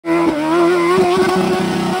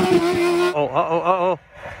Oh, uh-oh.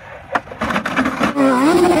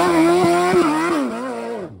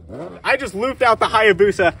 I just looped out the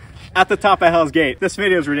Hayabusa at the top of Hell's Gate. This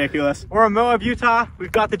video is ridiculous. We're in Moab, Utah.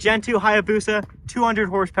 We've got the Gen 2 Hayabusa, 200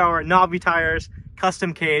 horsepower, knobby tires,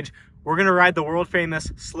 custom cage. We're gonna ride the world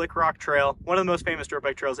famous Slick Rock Trail, one of the most famous dirt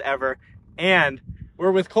bike trails ever. And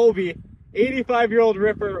we're with Colby, 85-year-old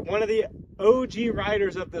ripper, one of the OG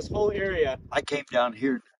riders of this whole area. I came down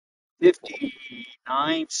here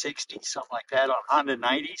 59, 60, something like that on Honda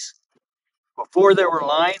 90s. Before there were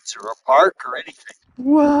lines or a park or anything.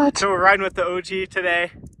 What? So we're riding with the OG today,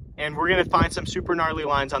 and we're gonna find some super gnarly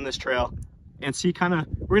lines on this trail and see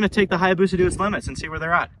we're gonna take the Hayabusa to its limits and see where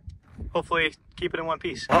they're at. Hopefully keep it in one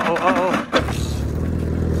piece.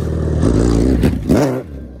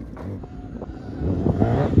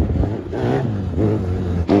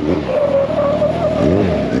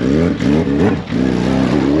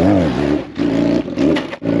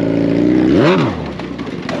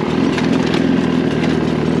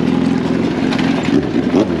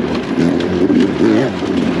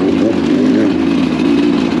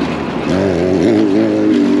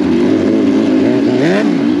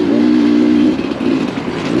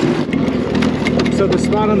 So the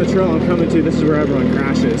spot on the trail I'm coming to, this is where everyone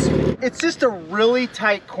crashes. It's just a really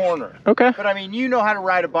tight corner. Okay. But I mean, you know how to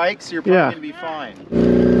ride a bike, so you're probably gonna be fine.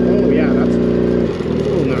 Oh yeah, that's a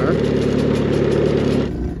little gnar.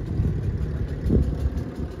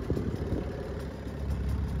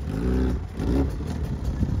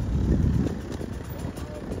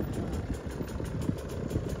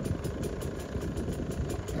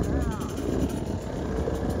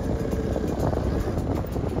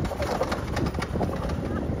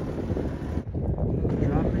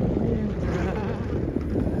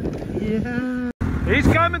 Yeah. He's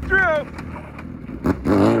coming through.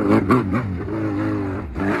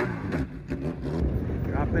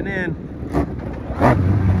 Dropping in.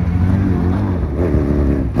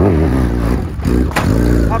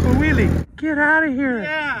 Papa wheelie. Get out of here.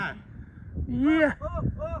 Yeah. Yeah.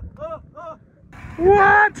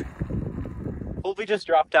 What? Colby just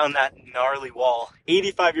dropped down that gnarly wall.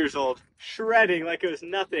 85 years old. Shredding like it was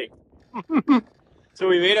nothing. So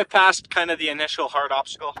we made it past kind of the initial hard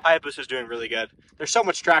obstacle. Hayabusa's doing really good. There's so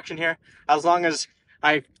much traction here. As long as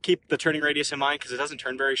I keep the turning radius in mind, because it doesn't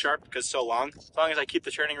turn very sharp because it's so long. As long as I keep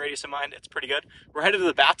the turning radius in mind, it's pretty good. We're headed to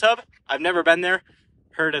the bathtub. I've never been there.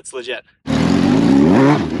 Heard it's legit.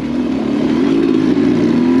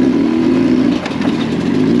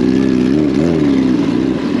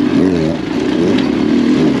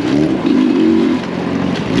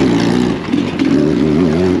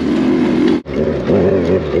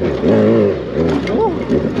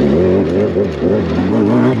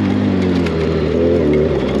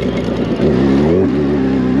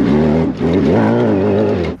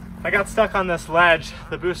 I got stuck on this ledge.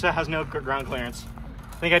 The Busa has no good ground clearance.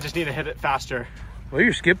 I think I just need to hit it faster. Well,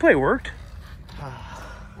 your skid plate worked.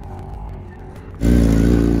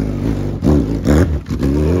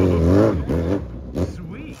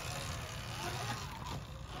 Sweet.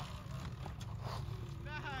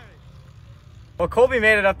 Well, Colby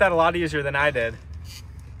made it up that a lot easier than I did.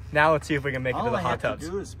 Now let's see if we can make it to the hot tubs.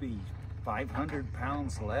 All I have to do is be 500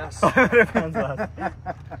 pounds less. 500 pounds less.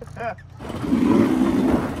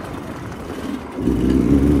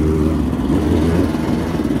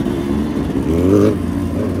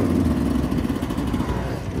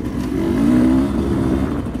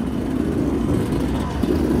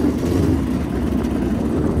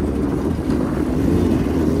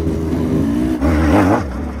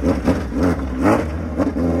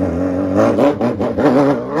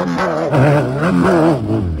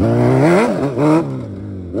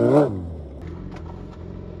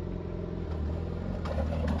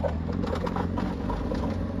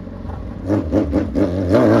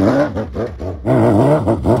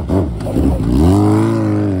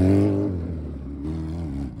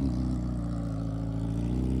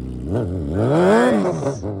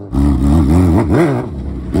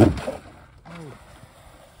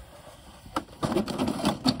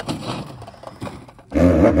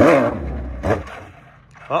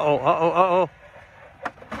 Uh-oh.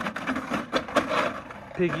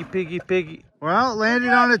 Piggy. Well, it landed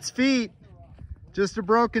on its feet. Just a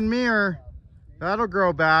broken mirror. That'll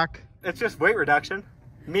grow back. It's just weight reduction.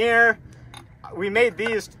 Mirror, we made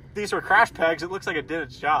these were crash pegs. It looks like it did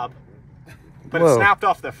its job. But it snapped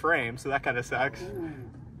off the frame, so that kind of sucks.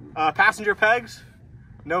 Passenger pegs,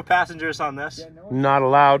 no passengers on this. Not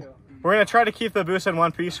allowed. We're gonna try to keep the Busa in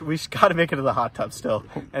one piece. We just gotta make it to the hot tub still.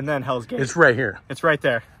 And then Hell's Gate. It's right here. It's right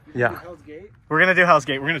there. Yeah. We're gonna do Hell's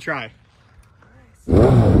Gate. We're gonna try.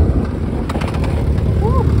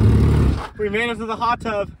 made it to the hot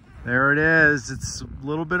tub. There it is. It's a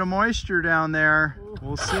little bit of moisture down there.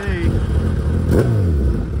 We'll see.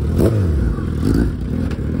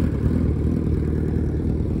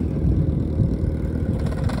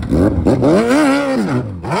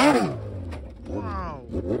 Wow.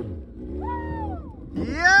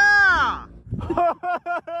 Yeah!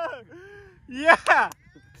 Yeah!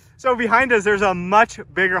 So behind us, there's a much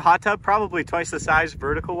bigger hot tub, probably twice the size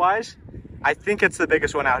vertical wise. I think it's the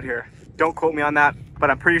biggest one out here. Don't quote me on that,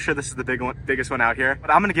 but I'm pretty sure this is the biggest one out here.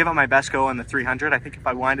 But I'm gonna give it my best go on the 300. I think if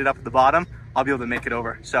I wind it up at the bottom, I'll be able to make it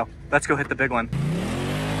over. So let's go hit the big one.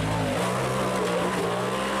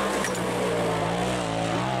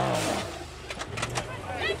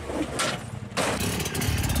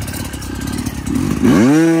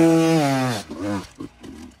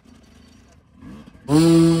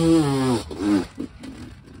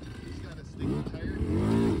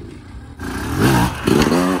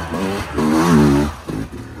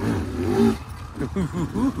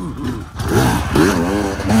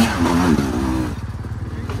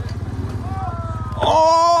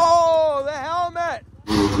 Oh, the helmet!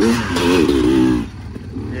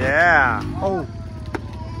 Yeah. Oh.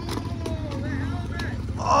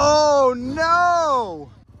 Oh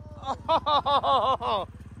no! Oh,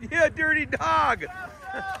 you dirty dog.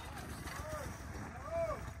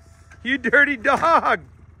 You dirty dog.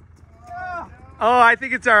 Oh, I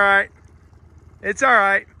think it's all right. It's all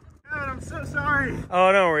right. God, I'm so sorry.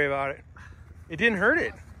 Oh, don't worry about it. It didn't hurt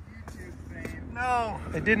it. No.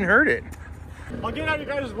 It didn't hurt it. I'll get out of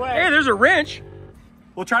your guys' way. Hey, there's a wrench.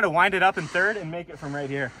 We'll try to wind it up in third and make it from right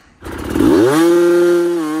here.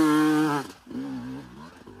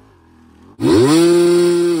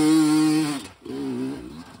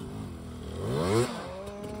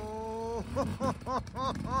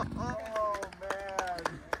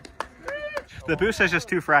 The Busa is just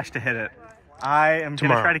too fresh to hit it. I am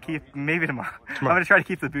going to try to keep, maybe tomorrow. I'm going to try to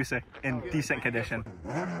keep the Busa in decent condition.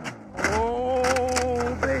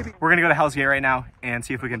 Oh, baby. We're going to go to Hell's Gate right now and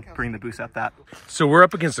see if we can bring the Busa up that. So we're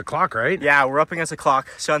up against the clock, right? Yeah, we're up against the clock.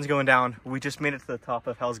 Sun's going down. We just made it to the top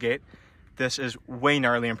of Hell's Gate. This is way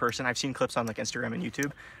gnarly in person. I've seen clips on like Instagram and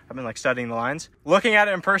YouTube. I've been like studying the lines. Looking at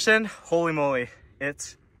it in person, holy moly,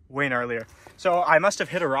 it's way gnarlier. So I must have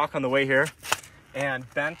hit a rock on the way here and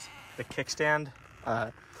bent the kickstand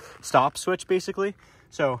stop switch basically.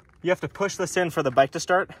 So you have to push this in for the bike to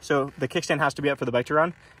start. So the kickstand has to be up for the bike to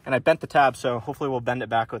run. And I bent the tab, so hopefully we'll bend it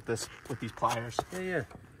back with these pliers. Yeah.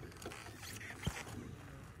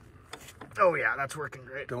 Oh yeah, that's working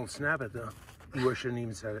great. Don't snap it though. You shouldn't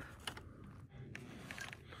even said it.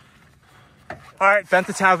 All right, bent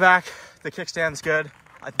the tab back. The kickstand's good.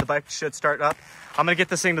 The bike should start up. I'm gonna get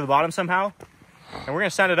this thing to the bottom somehow, and we're gonna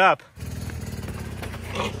send it up.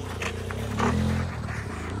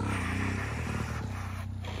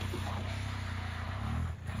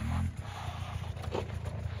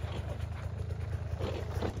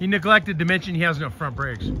 He neglected to mention he has no front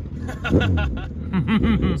brakes. So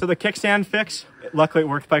the kickstand fix, luckily it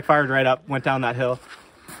worked. Bike fired right up, went down that hill.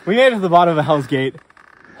 We made it to the bottom of Hell's Gate.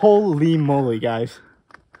 Holy moly, guys.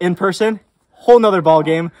 In person, whole nother ball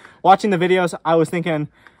game. Watching the videos, I was thinking,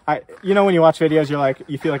 you know when you watch videos, you're like,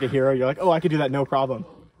 you feel like a hero. You're like, oh, I could do that, no problem.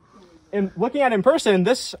 And looking at it in person,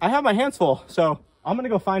 I have my hands full. So I'm gonna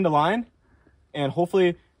go find a line and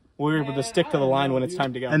hopefully we're able to stick to the line when it's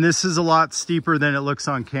time to go. And this is a lot steeper than it looks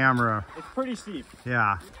on camera. It's pretty steep.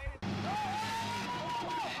 Yeah.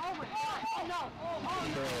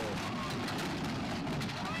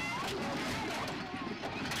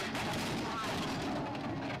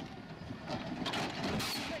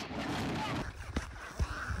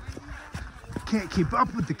 Can't keep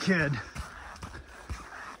up with the kid.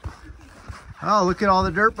 Oh, look at all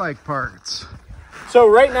the dirt bike parts. So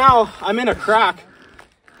right now I'm in a crack.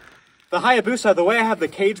 The Hayabusa, the way I have the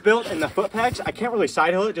cage built and the foot pegs, I can't really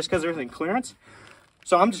side hill it just because there's in clearance.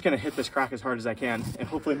 So I'm just gonna hit this crack as hard as I can and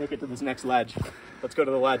hopefully make it to this next ledge. Let's go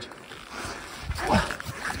to the ledge. All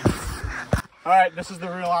right, this is the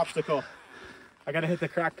real obstacle. I gotta hit the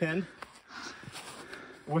crack pin.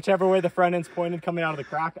 Whichever way the front end's pointed coming out of the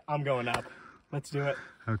crack, I'm going up. Let's do it.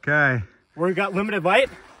 Okay. We've got limited light.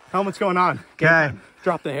 Helmet's going on. Okay.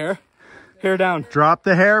 Drop the hair. Hair down. Drop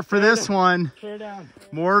the hair for this one. Hair down.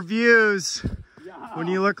 More views Yeah. when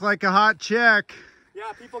you look like a hot chick.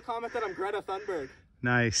 Yeah, people comment that I'm Greta Thunberg.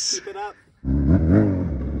 Nice. Keep it up.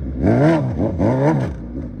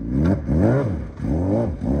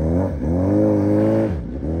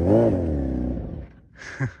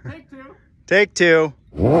 Take two.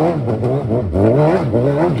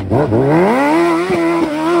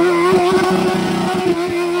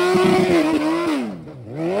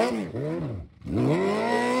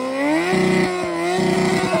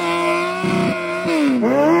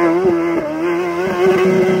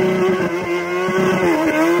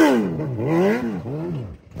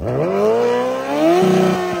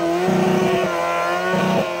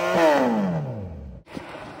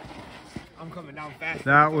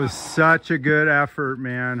 That was such a good effort,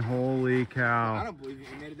 man. Holy cow. I don't believe you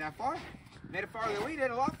made it that far. You made it farther than we did,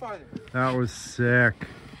 a lot farther. That was sick.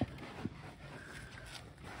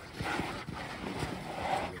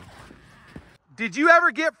 Did you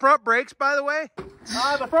ever get front brakes, by the way?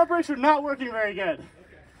 The front brakes are not working very good.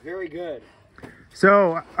 Very good.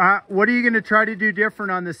 So, what are you going to try to do different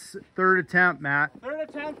on this third attempt, Matt? Third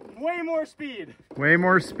attempt, way more speed. Way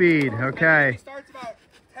more speed. If Okay. he starts about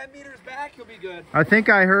 10 meters back, he'll be good. I think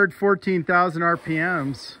I heard 14,000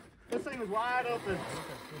 RPMs. This thing was wide open.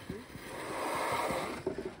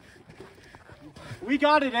 We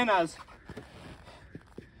got it in us.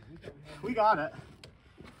 We got it.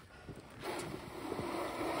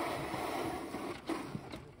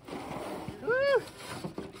 Woo!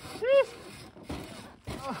 Sheesh.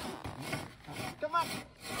 Oh. Come on.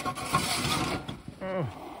 Oh.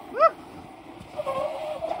 Woo!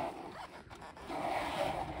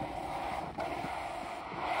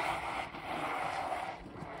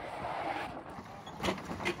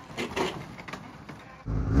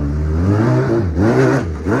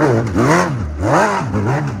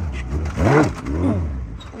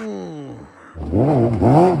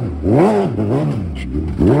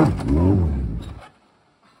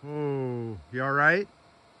 Oh, you all right?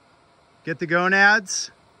 Get the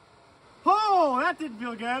gonads? Oh, that didn't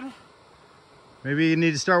feel good. Maybe you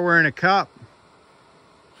need to start wearing a cup.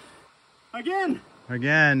 Again.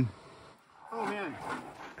 Again. Oh, man.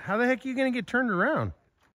 How the heck are you going to get turned around?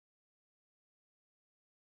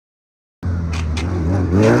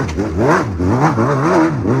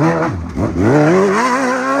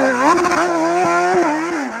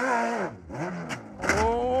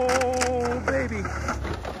 Oh, baby.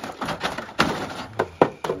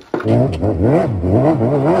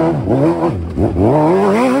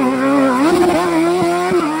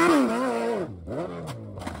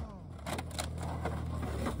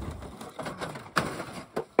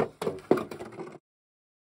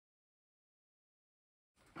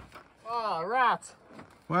 Oh, rats.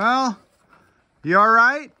 Well, you all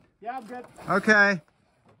right? Yeah, I'm good. Okay.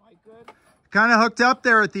 Good. Kind of hooked up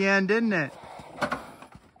there at the end, didn't it?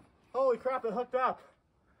 Holy crap, it hooked up.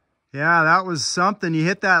 Yeah, that was something. You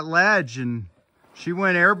hit that ledge and she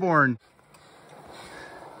went airborne.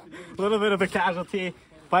 A little bit of a casualty.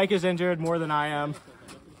 Bike is injured more than I am.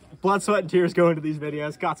 Blood, sweat, and tears go into these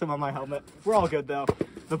videos. Got some on my helmet. We're all good though.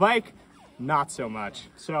 The bike, not so much.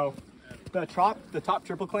 So the top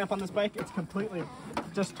triple clamp on this bike, it's completely,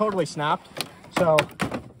 just totally snapped. So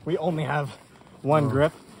we only have one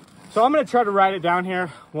grip. So I'm gonna try to ride it down here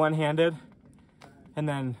one-handed. And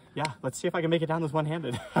then, yeah, let's see if I can make it down this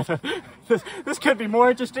one-handed. this could be more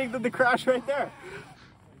interesting than the crash right there.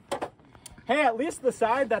 Hey, at least the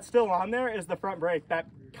side that's still on there is the front brake. That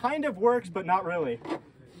kind of works, but not really.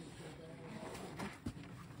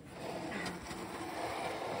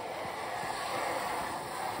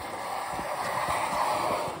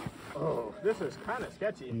 Oh, this is kind of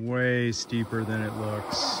sketchy. Way steeper than it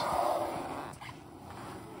looks.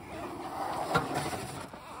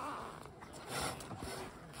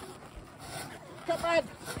 Come on.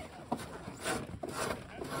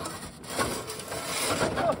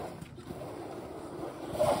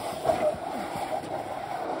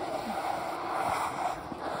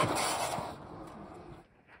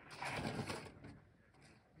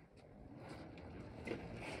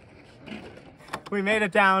 We made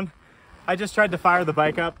it down. I just tried to fire the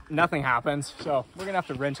bike up. Nothing happens. So we're gonna have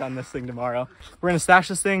to wrench on this thing tomorrow. We're gonna stash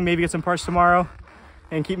this thing, maybe get some parts tomorrow,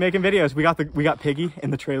 and keep making videos. We got Piggy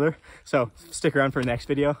in the trailer. So stick around for the next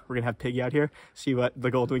video. We're gonna have Piggy out here, see what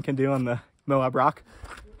the Goldwing can do on the Moab rock.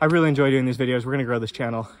 I really enjoy doing these videos. We're gonna grow this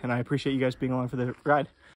channel, and I appreciate you guys being along for the ride.